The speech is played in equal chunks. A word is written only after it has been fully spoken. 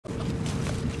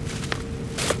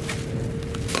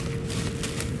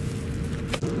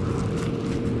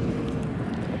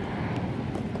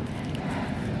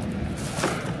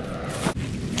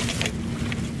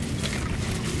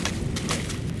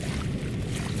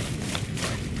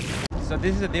So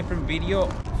this is a different video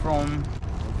from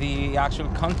the actual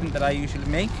content that I usually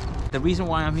make. The reason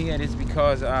why I'm here is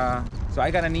because so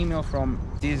I got an email from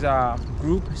this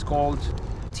group. It's called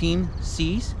Team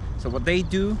Seas. So what they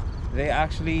do, they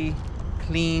actually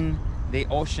clean the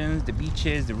oceans, the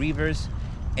beaches, the rivers.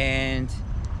 And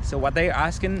so what they're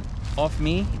asking of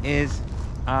me is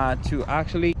to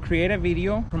actually create a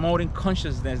video promoting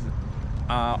consciousness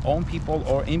on people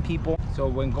or in people. So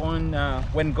when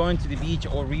going to the beach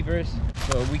or rivers,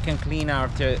 so we can clean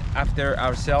after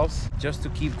ourselves, just to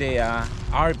keep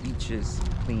our beaches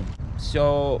clean.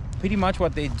 So pretty much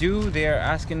what they do, they're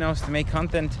asking us to make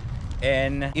content,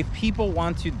 and if people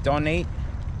want to donate,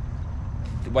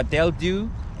 what they'll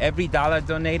do, every dollar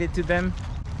donated to them,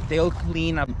 they'll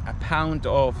clean up a pound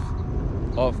of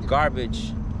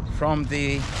garbage from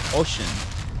the ocean.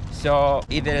 So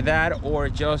either that or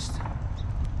just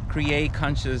create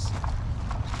conscious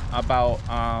about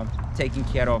taking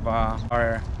care of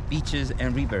our beaches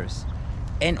and rivers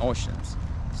and oceans.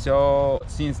 So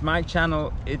since my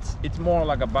channel, it's more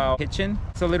like about kitchen,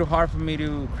 it's a little hard for me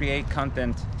to create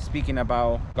content speaking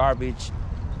about garbage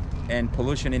and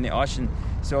pollution in the ocean.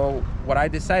 So what I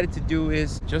decided to do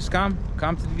is just come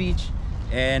to the beach,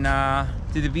 and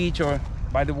to the beach or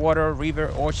by the water, river,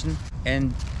 ocean,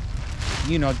 and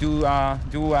you know, do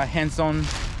a hands-on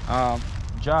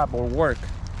job or work.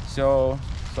 So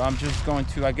I'm just going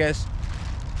to, I guess,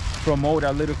 promote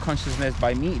a little consciousness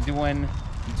by me doing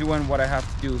what I have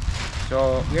to do.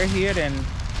 So we're here and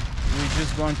we're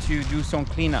just going to do some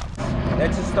cleanup.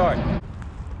 Let's start.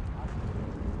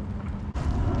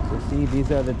 So see,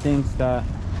 these are the things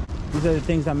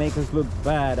that make us look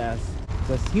bad as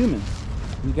humans.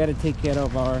 We got to take care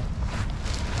of our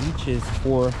beaches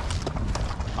for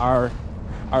our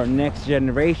next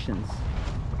generations,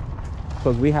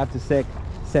 because we have to set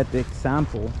the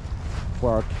example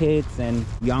for our kids and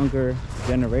younger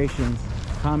generations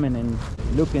coming and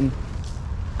looking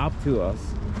up to us.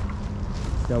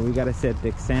 So we got to set the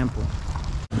example.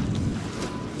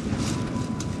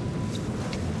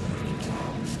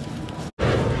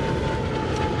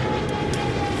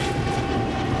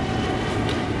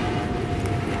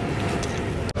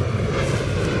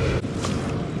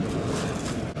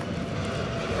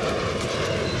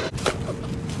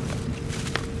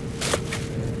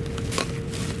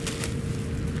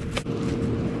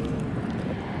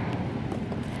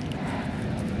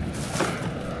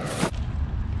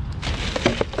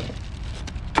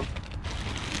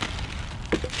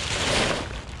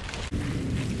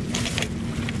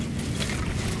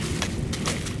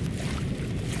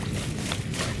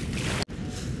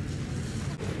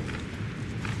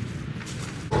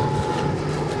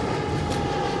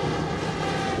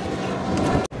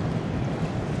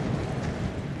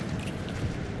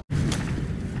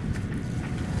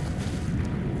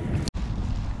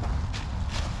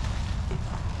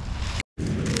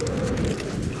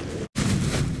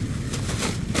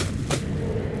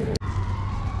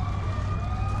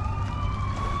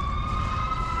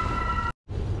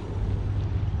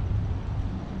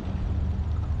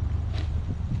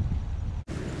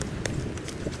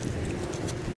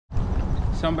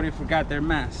 Somebody forgot their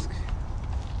mask.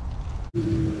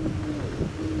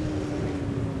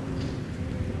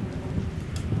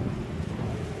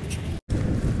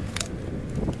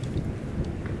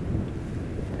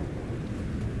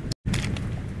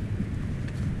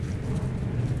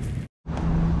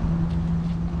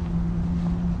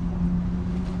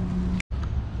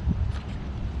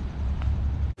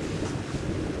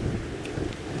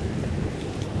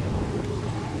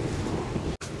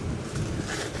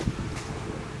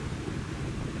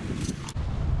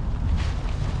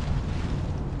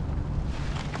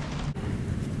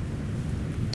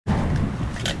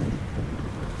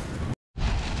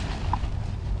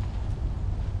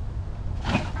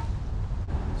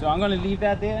 So I'm gonna leave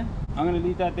that there. I'm gonna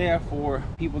leave that there for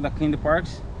people that clean the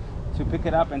parks to pick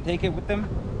it up and take it with them,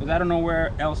 because I don't know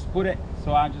where else to put it.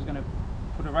 So I'm just gonna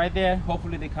put it right there.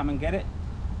 Hopefully they come and get it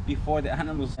before the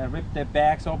animals rip their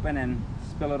bags open and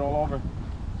spill it all over.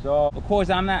 So of course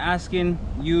I'm not asking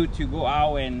you to go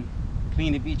out and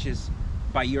clean the beaches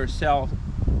by yourself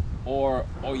or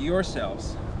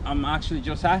yourselves. I'm actually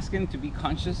just asking to be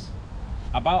conscious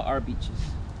about our beaches,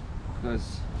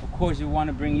 because of course you want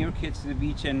to bring your kids to the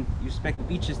beach and you expect the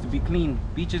beaches to be clean,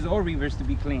 beaches or rivers to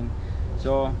be clean.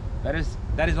 So that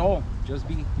is all. Just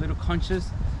be a little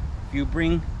conscious. If you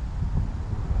bring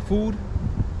food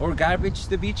or garbage to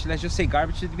the beach, let's just say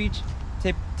garbage to the beach,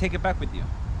 take it back with you,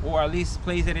 or at least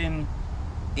place it in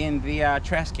the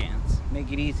trash cans.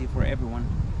 Make it easy for everyone.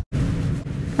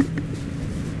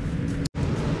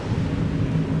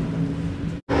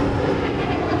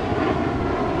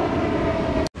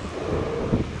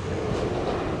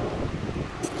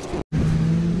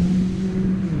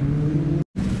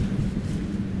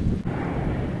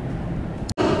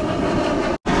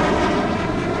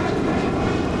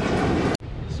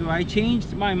 So I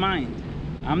changed my mind.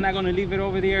 I'm not gonna leave it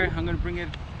over there. I'm gonna bring it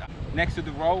next to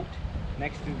the road,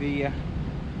 next to the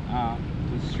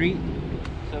street,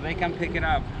 so they can pick it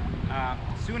up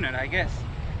sooner, I guess,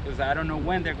 because I don't know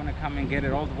when they're gonna come and get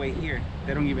it all the way here.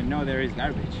 They don't even know there is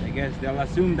garbage. I guess they'll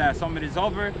assume that somebody's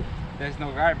over, there's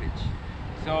no garbage.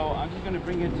 So I'm just gonna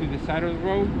bring it to the side of the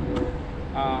road.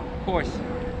 Of course,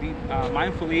 be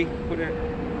mindfully put it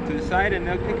to the side and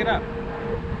they'll pick it up.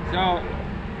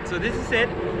 So this is it.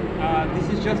 This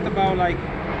is just about like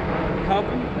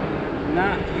helping,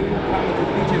 not you coming to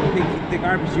the beach and pick the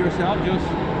garbage yourself. Just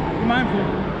be mindful.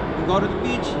 You go to the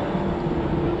beach,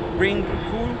 bring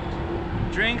food,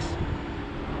 drinks,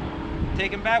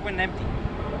 take them back when empty,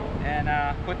 and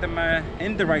put them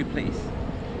in the right place.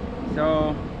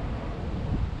 So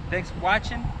thanks for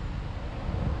watching.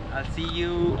 I'll see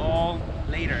you all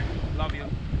later. Love you.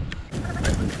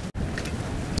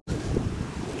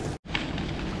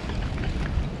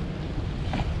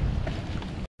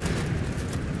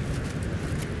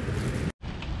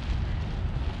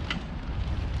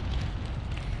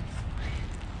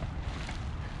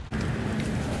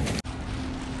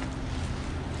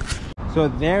 So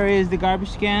there is the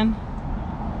garbage can,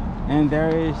 and there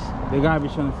is the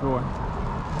garbage on the floor.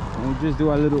 And we'll just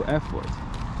do a little effort.